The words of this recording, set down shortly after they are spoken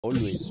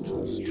Always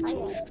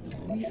trust.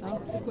 We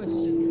ask the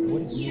questions.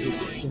 What is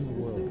needed in the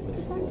world?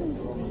 Is that going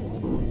to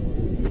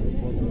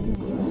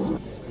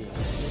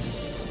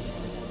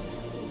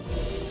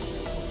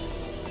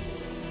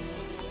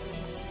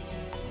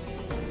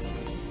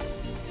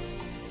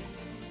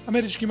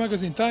Američki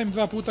magazin Time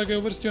 2 puta ga je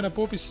uvrstio na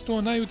popis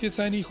 100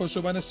 najutjecajnijih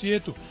osoba na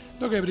svijetu,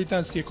 dok ga je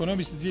britanski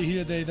Economist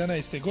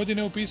 2011.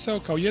 godine opisao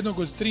kao jednog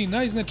od 3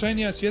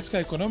 najznačajnija svjetska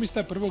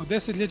ekonomista prvog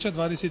desetljeća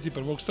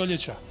 21.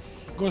 stoljeća.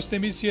 Gost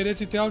emisije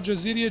Recite Al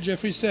Jazeeri je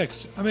Jeffrey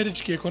Sachs,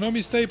 američki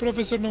ekonomista i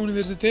profesor na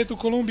univerzitetu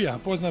Columbia,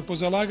 poznat po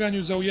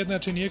zalaganju za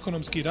ujednačeni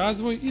ekonomski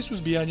razvoj i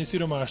suzbijanje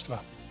siromaštva.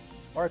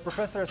 All right,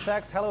 Professor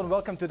Sachs, hello and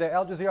welcome to the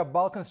Al Jazeera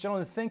Balkans channel,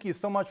 and thank you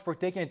so much for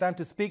taking the time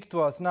to speak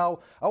to us. Now,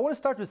 I want to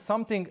start with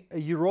something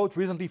you wrote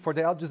recently for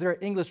the Al Jazeera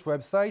English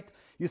website.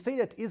 You say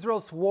that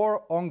Israel's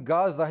war on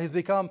Gaza has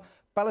become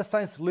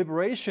Palestine's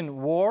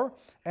liberation war,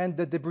 and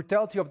that the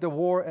brutality of the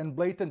war and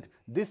blatant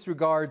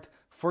disregard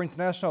for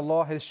international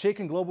law has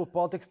shaken global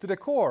politics to the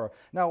core.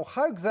 Now,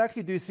 how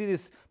exactly do you see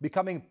this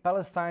becoming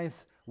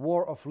Palestine's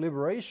war of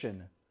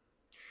liberation?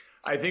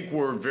 I think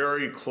we're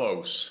very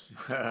close.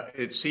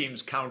 It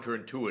seems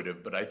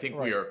counterintuitive, but I think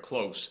we are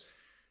close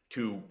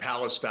to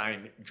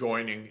Palestine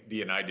joining the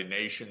United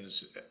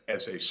Nations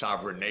as a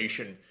sovereign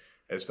nation,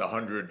 as the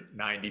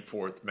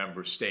 194th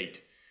member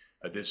state.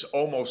 This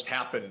almost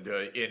happened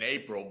in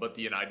April, but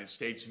the United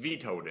States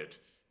vetoed it.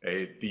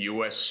 The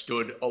U.S.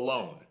 stood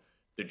alone.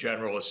 The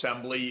General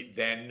Assembly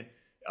then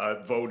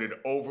voted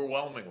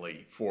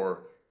overwhelmingly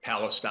for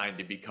Palestine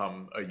to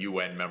become a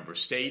UN member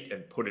state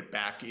and put it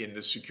back in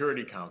the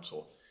Security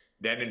Council.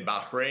 Then in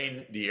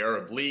Bahrain, the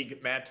Arab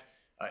League met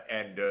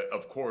and,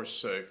 of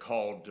course,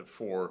 called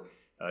for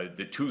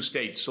the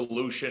two-state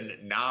solution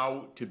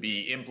now to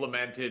be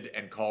implemented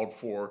and called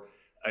for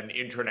an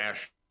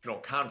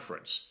international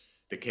conference.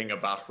 The King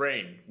of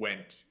Bahrain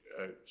went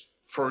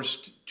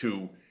first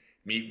to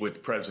meet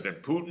with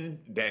President Putin,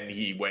 then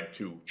he went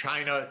to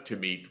China to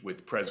meet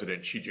with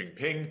President Xi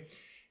Jinping.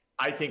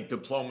 I think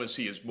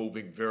diplomacy is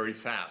moving very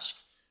fast.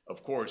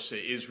 Of course,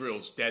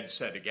 Israel's dead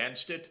set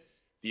against it.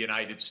 The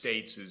United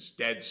States is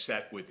dead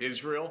set with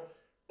Israel,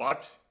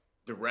 but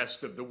the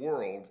rest of the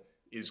world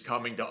is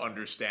coming to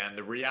understand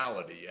the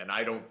reality. And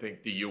I don't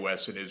think the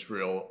U.S. and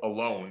Israel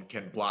alone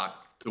can block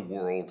the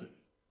world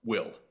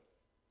will.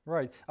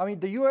 Right. I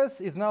mean, the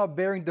U.S. is now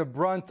bearing the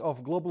brunt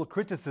of global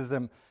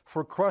criticism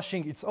for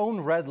crushing its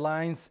own red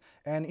lines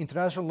and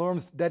international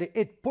norms that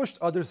it pushed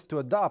others to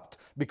adopt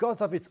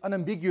because of its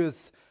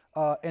unambiguous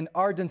and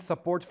ardent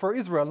support for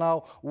Israel.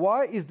 Now,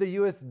 why is the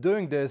U.S.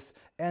 doing this?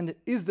 And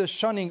is the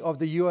shunning of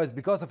the U.S.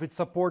 because of its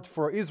support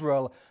for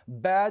Israel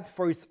bad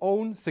for its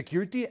own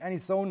security and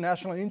its own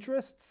national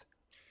interests?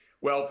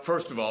 Well,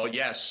 first of all,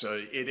 yes,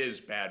 it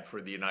is bad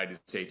for the United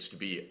States to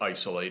be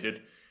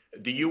isolated.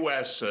 The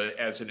U.S.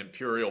 As an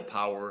imperial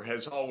power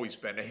has always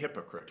been a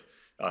hypocrite.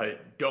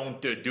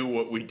 Don't do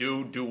what we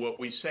do what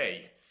we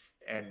say.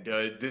 And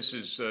this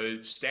is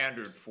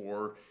standard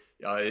for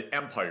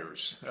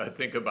empires.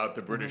 Think about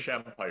the British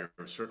Empire,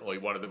 certainly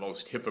one of the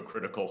most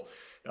hypocritical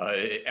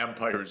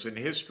empires in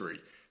history.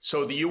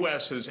 So the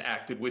U.S. has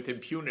acted with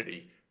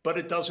impunity, but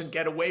it doesn't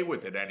get away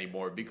with it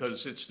anymore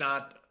because it's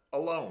not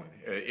alone.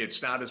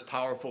 It's not as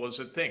powerful as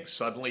it thinks.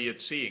 Suddenly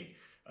it's seeing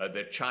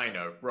that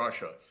China,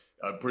 Russia,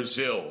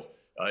 Brazil,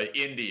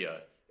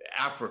 India,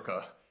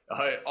 Africa,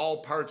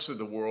 all parts of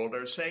the world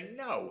are saying,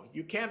 no,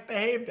 you can't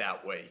behave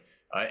that way.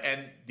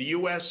 And the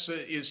U.S.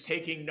 is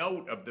taking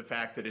note of the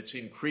fact that it's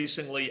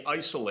increasingly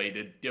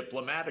isolated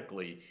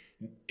diplomatically.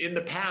 In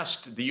the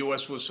past, the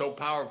U.S. was so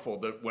powerful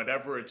that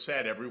whatever it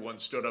said, everyone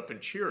stood up and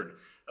cheered.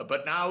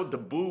 But now the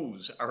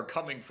boos are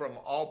coming from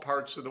all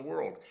parts of the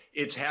world.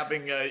 It's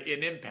having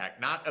an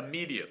impact, not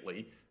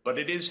immediately, but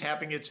it is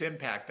having its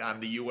impact on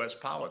the U.S.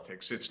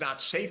 politics. It's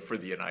not safe for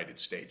the United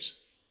States.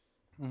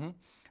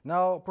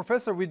 Now,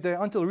 Professor, with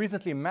the until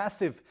recently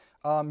massive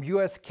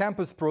U.S.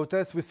 campus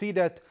protests, we see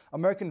that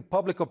American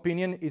public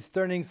opinion is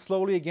turning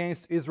slowly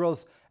against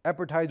Israel's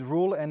apartheid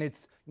rule and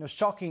its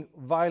shocking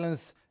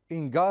violence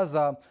in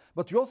Gaza.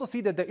 But we also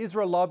see that the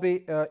Israel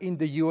lobby in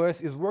the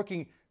U.S. is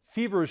working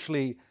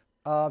feverishly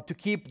to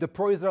keep the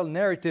pro-Israel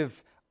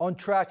narrative on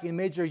track in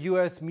major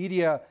U.S.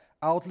 media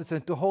outlets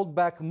and to hold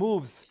back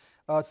moves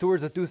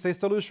towards a two-state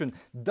solution.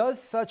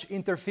 Does such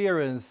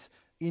interference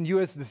in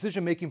U.S.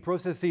 decision-making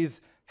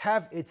processes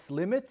have its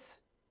limits?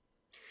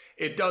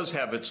 It does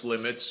have its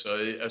limits,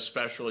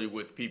 especially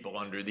with people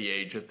under the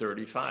age of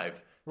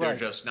 35. They're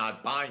just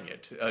not buying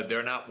it.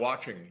 They're not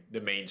watching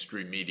the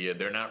mainstream media.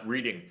 They're not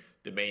reading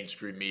the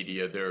mainstream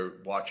media. They're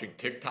watching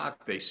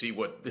TikTok. They see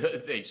what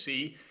they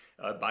see.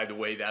 By the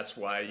way, that's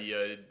why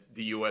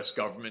the U.S.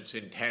 government's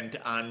intent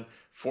on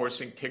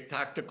forcing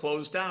TikTok to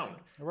close down.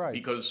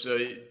 Because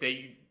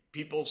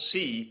people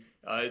see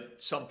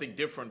something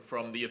different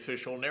from the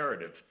official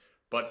narrative.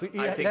 But so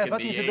I think it has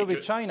nothing to do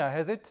with China,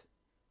 has it?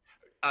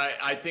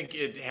 I think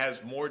it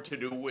has more to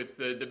do with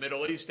the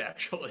Middle East,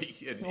 actually,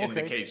 in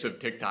the case of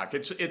TikTok.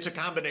 It's a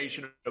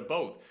combination of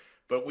both.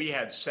 But we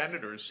had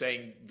senators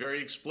saying very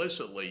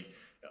explicitly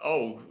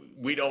oh,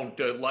 we don't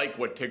like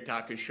what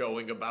TikTok is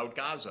showing about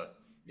Gaza.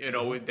 You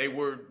know, they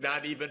were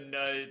not even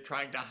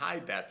trying to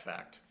hide that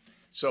fact.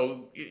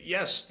 So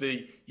yes,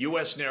 the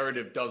U.S.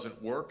 narrative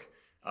doesn't work.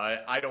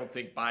 I don't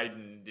think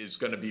Biden is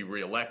going to be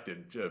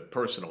reelected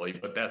personally,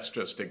 but that's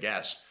just a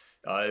guess.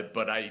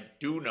 But I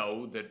do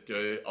know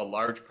that a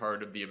large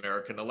part of the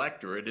American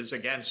electorate is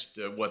against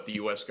what the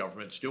U.S.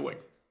 government's doing.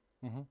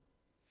 Mm-hmm.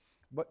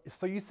 But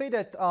so you say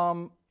that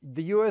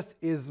the U.S.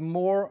 is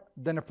more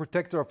than a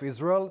protector of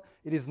Israel.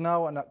 It is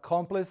now an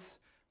accomplice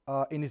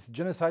in its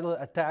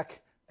genocidal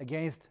attack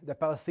against the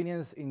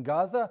Palestinians in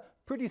Gaza.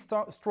 Pretty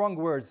strong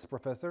words,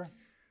 Professor.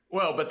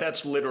 Well, but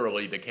that's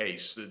literally the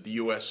case. The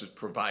U.S. is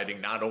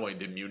providing not only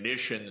the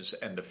munitions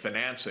and the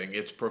financing,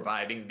 it's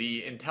providing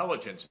the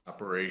intelligence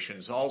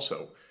operations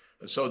also.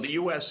 So the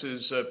U.S.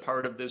 is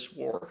part of this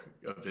war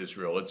of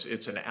Israel.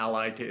 It's an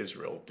ally to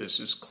Israel. This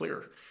is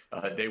clear.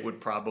 They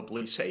would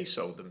probably say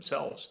so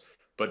themselves.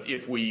 But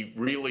if we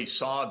really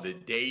saw the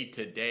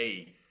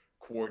day-to-day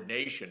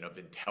coordination of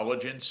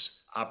intelligence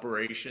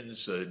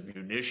operations,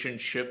 munition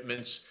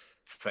shipments,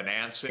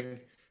 financing,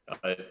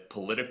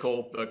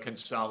 political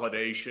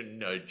consolidation,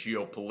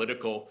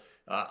 geopolitical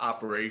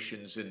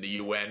operations in the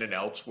UN and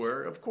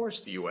elsewhere, of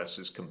course the U.S.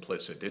 is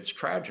complicit. It's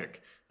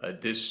tragic.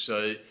 This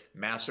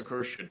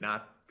massacre should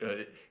not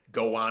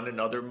go on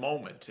another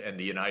moment, and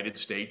the United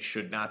States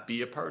should not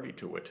be a party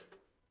to it.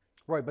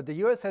 Right, but the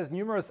U.S. has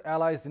numerous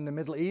allies in the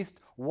Middle East.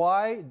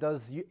 Why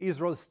does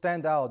Israel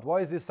stand out? Why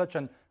is this such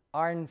an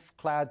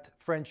ironclad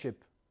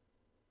friendship?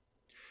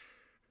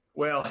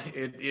 Well,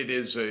 it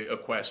is a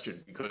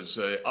question because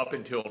up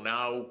until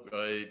now,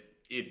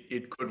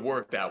 it could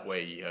work that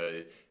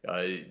way.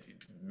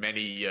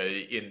 Many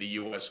in the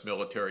U.S.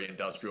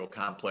 military-industrial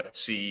complex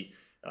see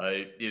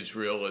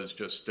Israel as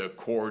just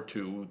core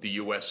to the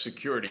U.S.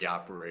 security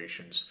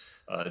operations.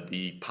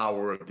 The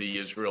power of the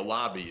Israel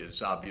lobby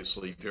is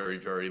obviously very,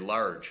 very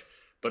large.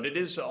 But it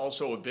is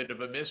also a bit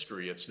of a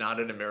mystery. It's not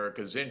in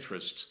America's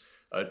interests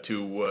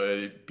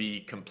to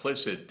be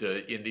complicit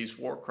in these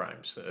war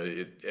crimes.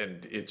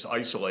 And it's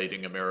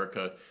isolating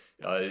America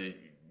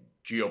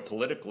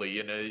geopolitically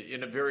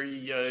in a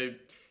very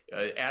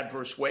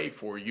adverse way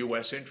for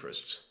U.S.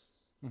 interests.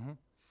 Mm-hmm.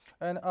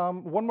 And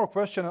one more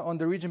question on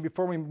the region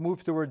before we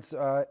move towards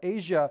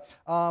Asia.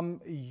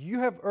 You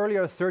have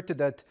earlier asserted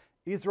that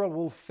Israel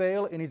will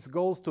fail in its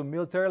goals to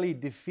militarily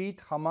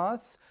defeat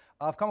Hamas.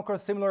 I've come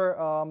across similar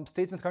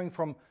statements coming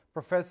from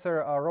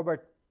Professor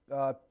Robert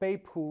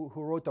Pape, who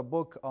wrote a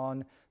book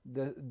on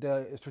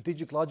the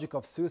strategic logic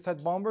of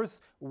suicide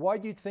bombers. Why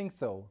do you think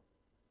so?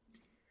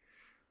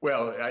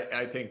 Well,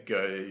 I think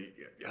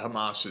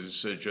Hamas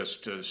is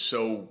just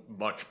so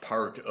much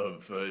part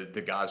of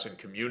the Gazan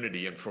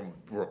community, and from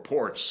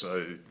reports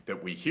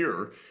that we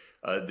hear,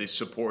 the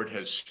support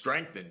has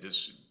strengthened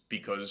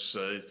because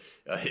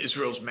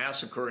Israel's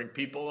massacring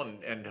people,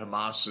 and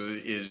Hamas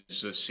is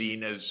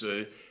seen as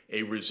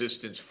a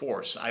resistance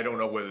force. I don't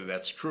know whether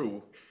that's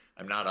true.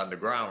 I'm not on the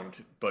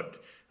ground,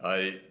 but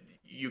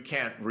you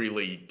can't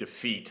really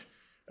defeat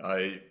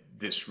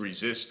this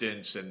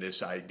resistance and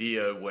this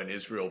idea when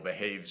Israel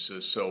behaves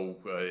so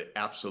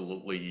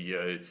absolutely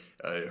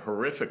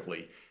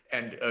horrifically.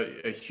 And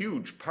a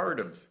huge part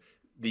of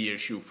the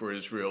issue for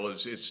Israel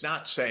is it's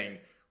not saying,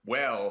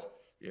 well,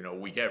 you know,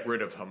 we get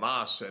rid of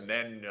Hamas and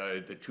then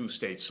the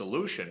two-state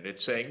solution.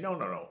 It's saying,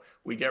 no.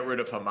 We get rid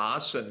of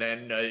Hamas and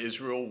then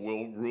Israel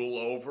will rule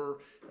over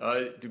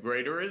the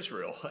greater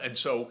Israel. And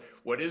so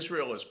what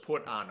Israel has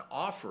put on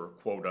offer,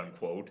 quote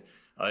unquote,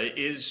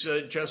 is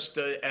just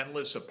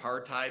endless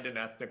apartheid and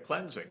ethnic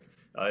cleansing.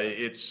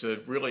 It's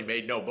really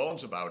made no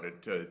bones about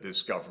it,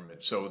 this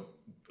government. So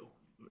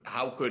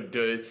how could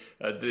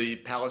the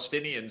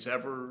Palestinians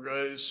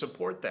ever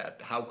support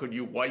that? How could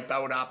you wipe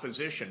out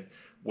opposition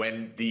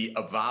when the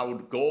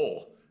avowed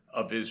goal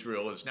of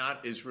Israel is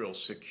not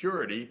Israel's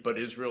security, but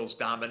Israel's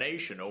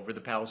domination over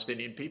the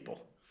Palestinian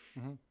people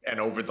and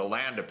over the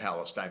land of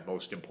Palestine,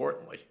 most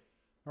importantly?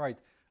 Right.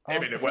 I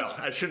mean, well,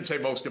 I shouldn't say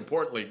most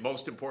importantly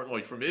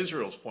from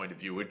Israel's point of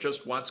view, it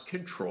just wants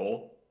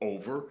control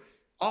over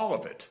all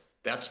of it.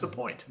 That's the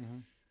point.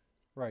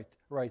 Right.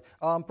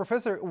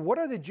 Professor, what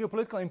are the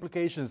geopolitical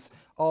implications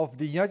of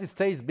the United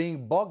States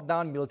being bogged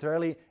down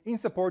militarily in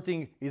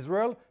supporting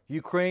Israel,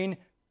 Ukraine,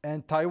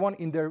 and Taiwan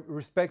in their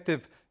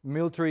respective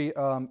military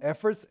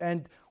efforts?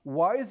 And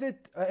why is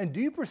it, and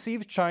do you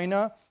perceive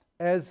China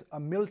as a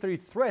military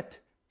threat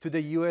to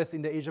the U.S.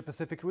 in the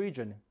Asia-Pacific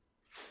region?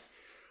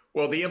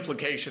 Well, the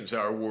implications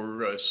are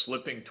we're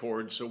slipping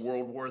towards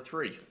World War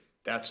III.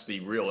 That's the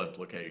real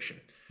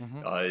implication,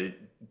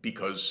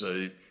 because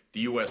the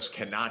U.S.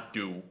 cannot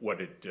do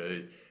what it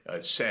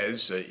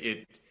says.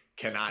 It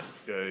cannot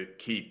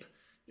keep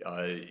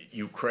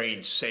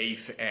Ukraine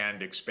safe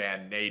and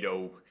expand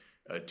NATO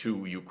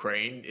to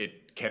Ukraine.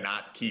 It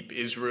cannot keep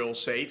Israel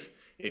safe.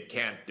 It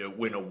can't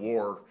win a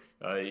war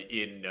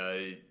in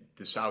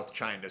the South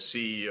China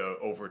Sea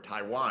over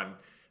Taiwan.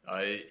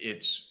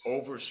 It's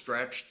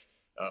overstretched,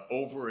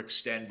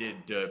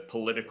 overextended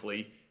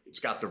politically. It's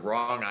got the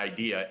wrong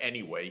idea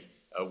anyway,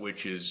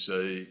 which is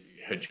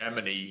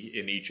hegemony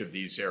in each of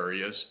these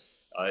areas.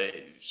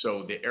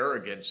 So the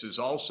arrogance is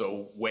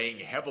also weighing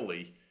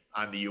heavily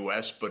on the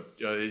U.S., but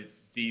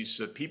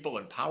these people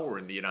in power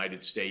in the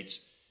United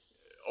States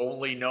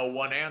only know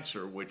one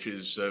answer, which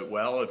is,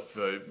 well, if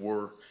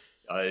we're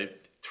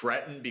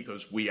threatened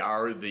because we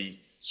are the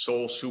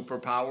sole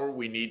superpower,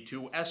 we need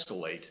to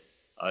escalate.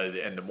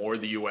 And the more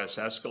the U.S.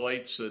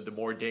 escalates, the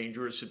more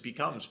dangerous it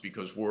becomes,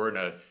 because we're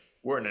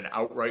in an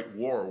outright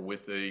war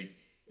with a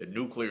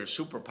nuclear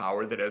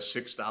superpower that has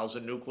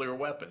 6,000 nuclear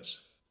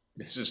weapons.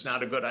 This is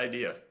not a good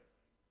idea.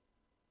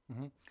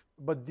 Mm-hmm.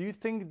 But do you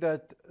think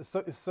that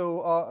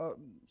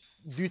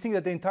do you think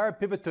that the entire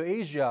pivot to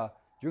Asia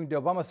during the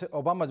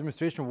Obama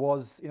administration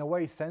was in a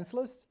way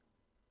senseless?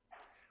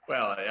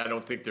 Well, I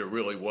don't think there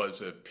really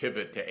was a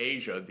pivot to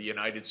Asia. The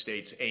United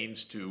States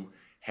aims to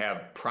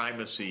have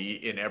primacy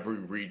in every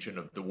region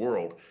of the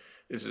world.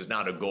 This is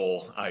not a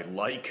goal I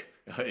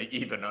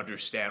even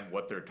understand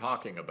what they're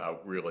talking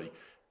about, really.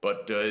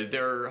 But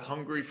they're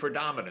hungry for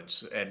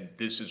dominance, and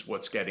this is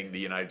what's getting the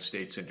United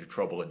States into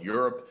trouble in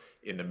Europe,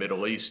 in the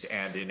Middle East,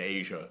 and in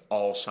Asia,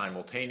 all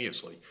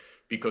simultaneously.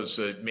 Because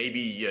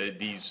maybe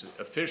these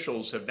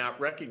officials have not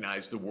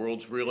recognized the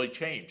world's really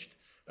changed.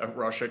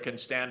 Russia can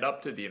stand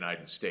up to the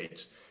United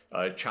States.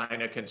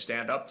 China can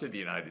stand up to the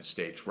United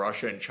States.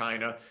 Russia and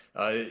China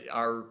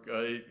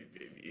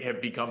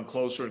have become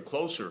closer and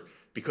closer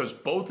because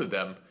both of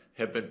them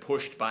have been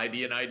pushed by the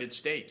United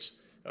States.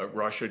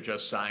 Russia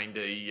just signed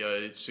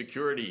a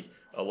security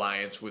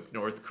alliance with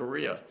North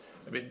Korea.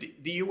 I mean,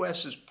 the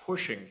U.S. is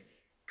pushing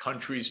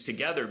countries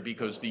together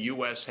because the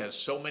U.S. has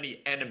so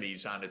many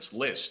enemies on its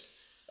list,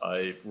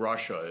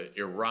 Russia,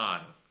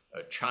 Iran,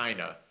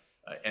 China,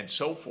 and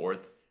so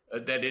forth,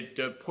 that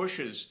it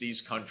pushes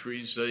these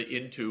countries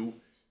into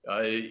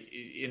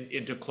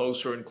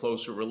closer and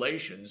closer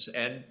relations.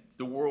 And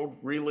the world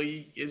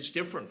really is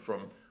different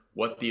from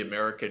what the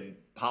American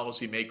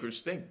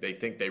policymakers think. They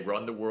think they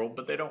run the world,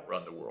 but they don't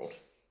run the world.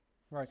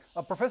 Right.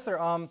 Professor,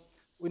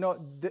 we know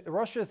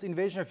Russia's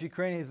invasion of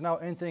Ukraine is now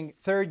entering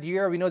third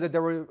year. We know that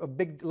there were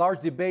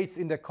large debates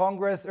in the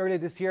Congress earlier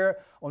this year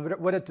on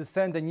whether to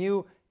send a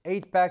new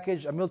a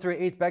military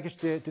aid package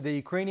to the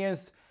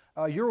Ukrainians.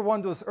 You're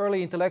one of those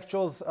early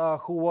intellectuals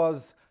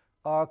whose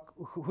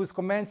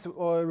comments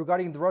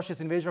regarding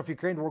Russia's invasion of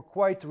Ukraine were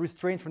quite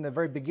restrained from the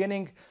very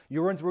beginning.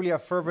 You weren't really a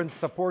fervent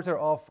supporter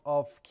of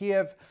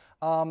Kiev.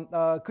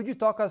 Could you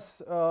talk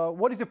us,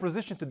 what is your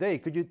position today?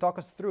 Could you talk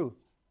us through?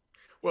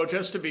 Well,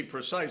 just to be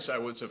precise, I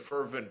was a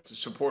fervent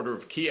supporter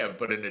of Kiev,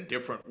 but in a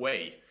different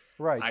way.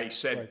 Right. I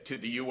said to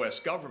the U.S.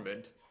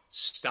 government,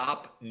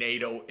 stop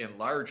NATO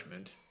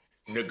enlargement,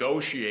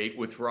 negotiate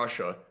with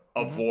Russia,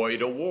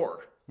 avoid a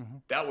war.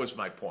 That was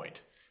my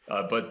point.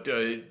 But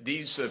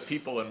these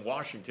people in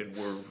Washington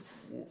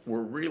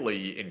were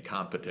really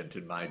incompetent,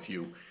 in my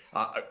view.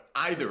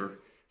 Either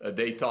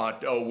they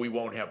thought, oh, we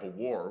won't have a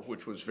war,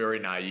 which was very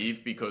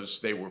naive because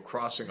they were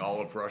crossing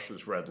all of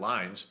Russia's red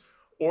lines,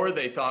 or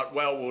they thought,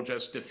 well, we'll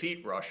just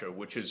defeat Russia,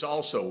 which is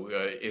also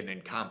an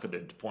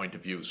incompetent point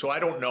of view. So I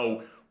don't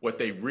know what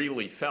they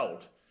really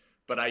felt,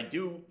 but I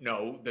do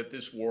know that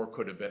this war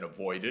could have been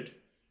avoided.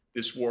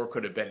 This war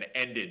could have been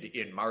ended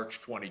in March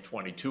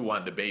 2022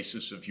 on the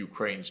basis of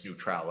Ukraine's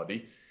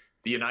neutrality.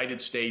 The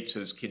United States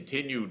has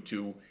continued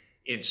to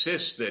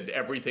insist that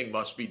everything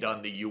must be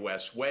done the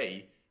U.S.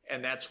 way,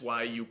 and that's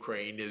why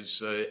Ukraine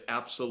is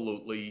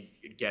absolutely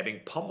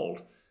getting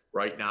pummeled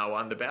right now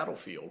on the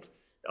battlefield.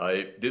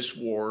 This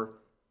war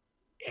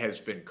has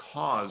been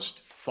caused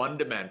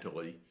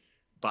fundamentally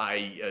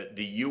by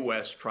the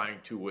U.S. trying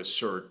to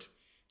assert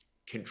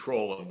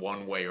control in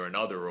one way or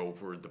another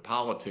over the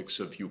politics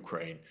of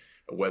Ukraine,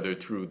 whether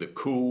through the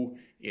coup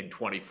in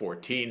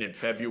 2014 in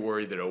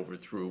February that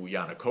overthrew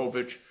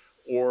Yanukovych,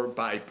 or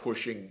by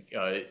pushing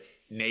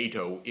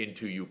NATO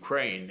into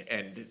Ukraine.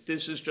 And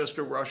this is just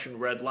a Russian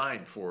red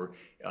line for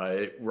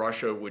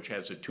Russia, which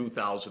has a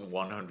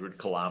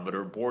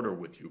 2,100-kilometer border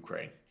with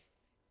Ukraine.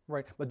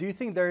 Right. But do you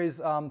think there is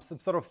some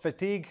sort of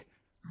fatigue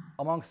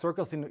among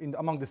circles,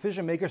 among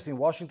decision makers in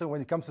Washington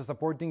when it comes to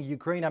supporting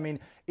Ukraine? I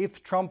mean,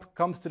 if Trump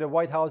comes to the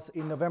White House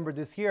in November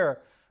this year,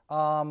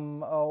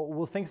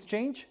 will things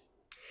change?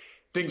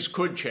 Things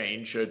could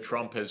change.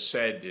 Trump has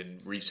said in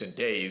recent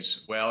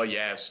days, well,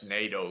 yes,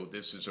 NATO,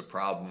 this is a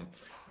problem.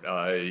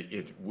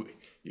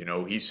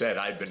 He said,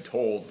 I've been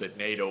told that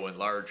NATO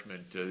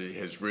enlargement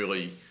has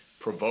really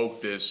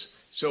provoked this.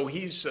 So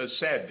he's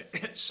said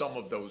some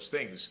of those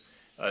things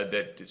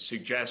that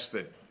suggest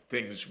that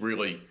things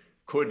really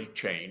could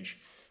change.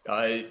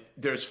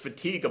 There's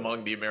fatigue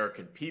among the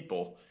American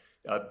people,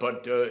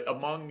 but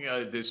among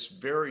this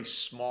very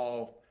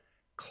small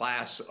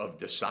class of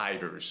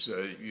deciders,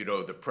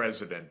 the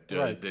president,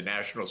 right, the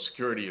national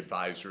security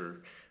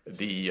advisor,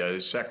 the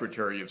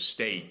secretary of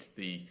state,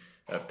 the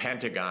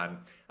Pentagon.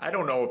 I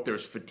don't know if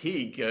there's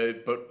fatigue,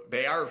 but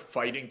they are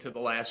fighting to the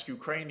last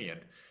Ukrainian.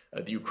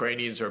 The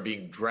Ukrainians are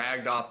being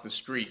dragged off the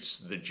streets.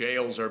 The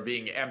jails are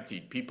being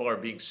emptied. People are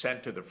being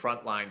sent to the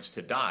front lines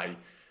to die.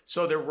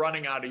 So they're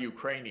running out of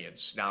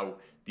Ukrainians. Now,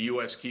 the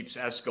U.S. keeps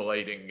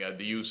escalating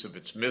the use of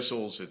its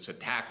missiles, its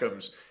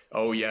ATACMS.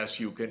 Oh, yes,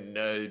 you can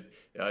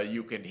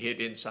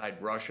hit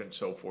inside Russia and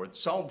so forth.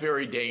 It's all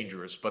very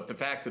dangerous. But the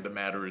fact of the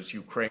matter is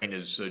Ukraine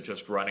is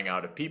just running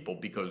out of people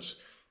because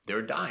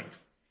they're dying.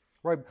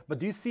 Right, but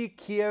do you see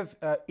Kiev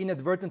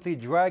inadvertently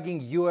dragging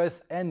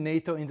U.S. and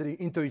NATO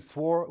into its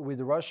war with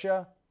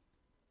Russia?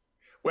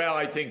 Well,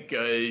 I think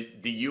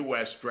the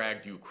U.S.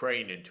 dragged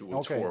Ukraine into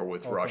its war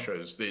with Russia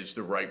is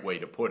the right way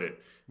to put it.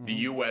 The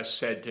U.S.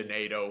 said to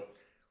NATO,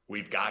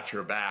 we've got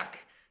your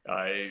back.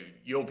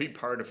 You'll be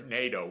part of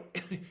NATO.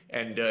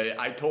 And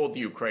I told the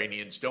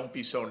Ukrainians, don't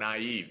be so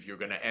naive. You're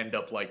going to end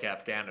up like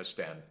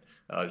Afghanistan.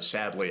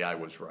 Sadly, I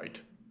was right.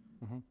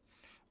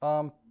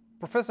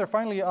 Professor,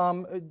 finally,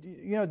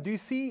 do you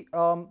see,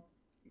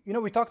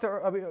 we talked,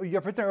 you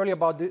have written earlier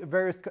about the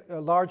various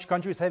large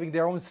countries having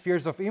their own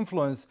spheres of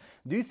influence.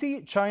 Do you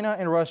see China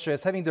and Russia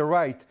as having the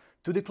right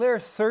to declare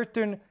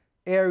certain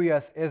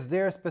areas as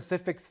their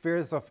specific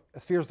spheres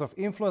of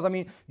influence? I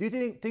mean, do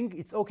you think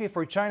it's okay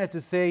for China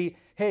to say,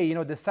 hey,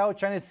 the South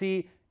China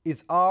Sea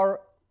is our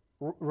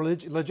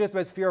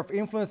legitimate sphere of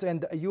influence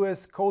and a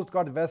U.S. Coast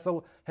Guard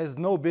vessel has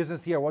no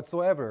business here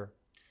whatsoever?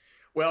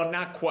 Well,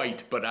 not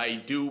quite, but I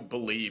do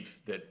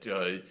believe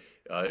that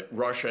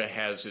Russia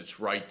has its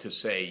right to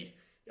say,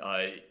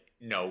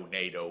 no,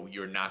 NATO,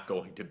 you're not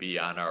going to be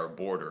on our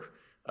border.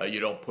 You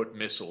don't put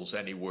missiles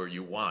anywhere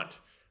you want.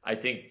 I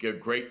think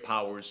great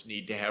powers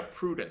need to have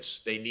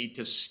prudence. They need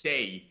to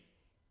stay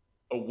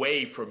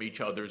away from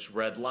each other's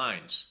red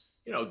lines.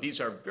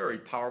 These are very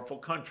powerful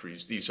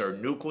countries. These are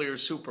nuclear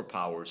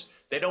superpowers.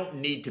 They don't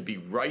need to be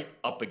right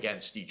up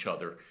against each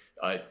other,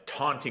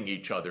 taunting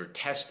each other,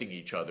 testing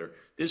each other.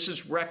 This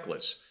is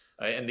reckless.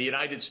 And the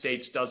United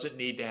States doesn't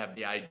need to have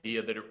the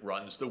idea that it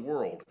runs the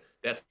world.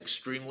 That's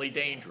extremely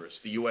dangerous.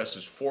 The U.S.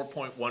 is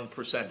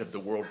 4.1% of the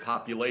world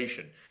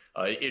population.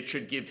 It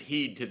should give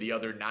heed to the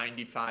other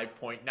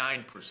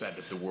 95.9%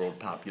 of the world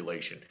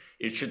population.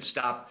 It should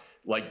stop,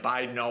 like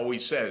Biden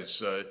always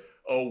says,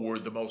 we're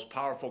the most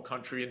powerful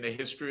country in the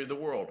history of the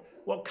world.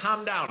 Well,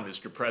 calm down,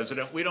 Mr.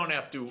 President. We don't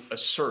have to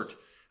assert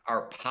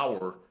our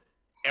power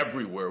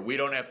everywhere. We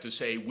don't have to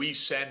say we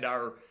send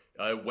our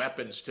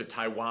weapons to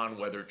Taiwan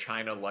whether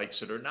China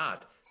likes it or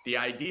not. The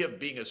idea of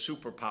being a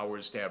superpower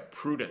is to have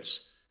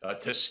prudence,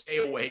 to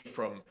stay away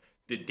from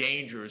the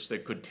dangers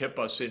that could tip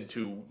us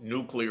into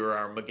nuclear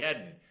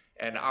Armageddon.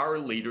 And our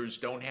leaders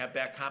don't have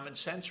that common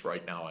sense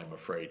right now, I'm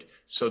afraid.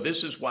 So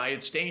this is why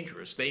it's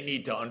dangerous. They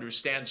need to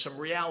understand some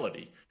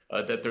reality,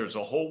 that there's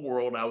a whole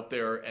world out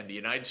there, and the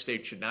United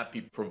States should not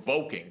be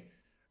provoking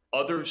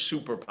other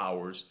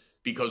superpowers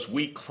because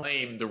we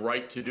claim the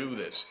right to do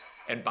this.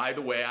 And by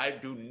the way, I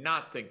do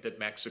not think that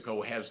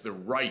Mexico has the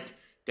right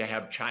to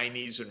have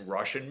Chinese and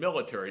Russian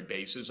military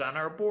bases on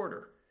our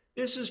border.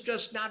 This is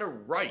just not a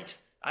right.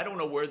 I don't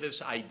know where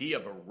this idea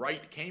of a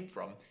right came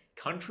from.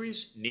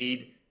 Countries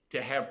need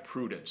to have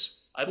prudence.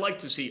 I'd like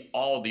to see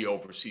all the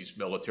overseas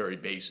military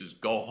bases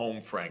go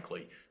home,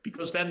 frankly,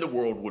 because then the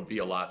world would be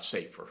a lot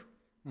safer.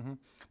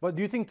 But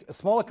do you think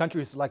smaller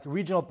countries like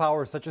regional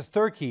powers such as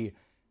Turkey,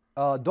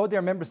 though they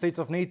are member states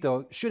of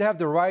NATO, should have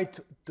the right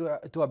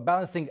to a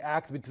balancing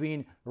act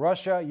between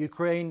Russia,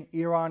 Ukraine,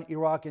 Iran,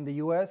 Iraq, and the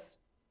U.S.?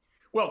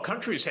 Well,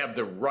 countries have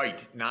the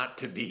right not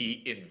to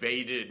be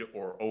invaded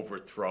or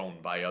overthrown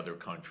by other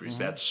countries.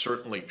 That's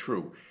certainly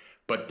true.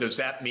 But does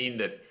that mean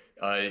that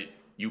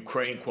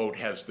Ukraine, quote,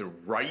 has the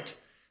right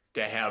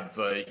to have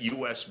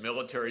U.S.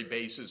 military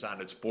bases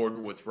on its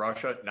border with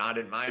Russia? Not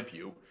in my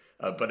view.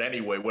 But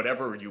anyway,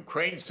 whatever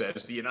Ukraine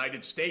says, the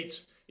United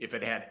States, if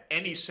it had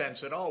any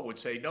sense at all, would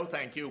say, no,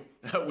 thank you.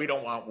 We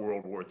don't want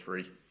World War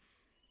III.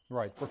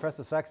 Right.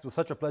 Professor Sachs, it was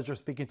such a pleasure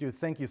speaking to you.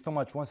 Thank you so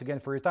much once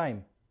again for your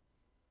time.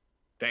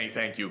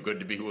 Thank you. Good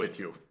to be with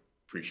you.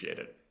 Appreciate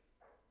it.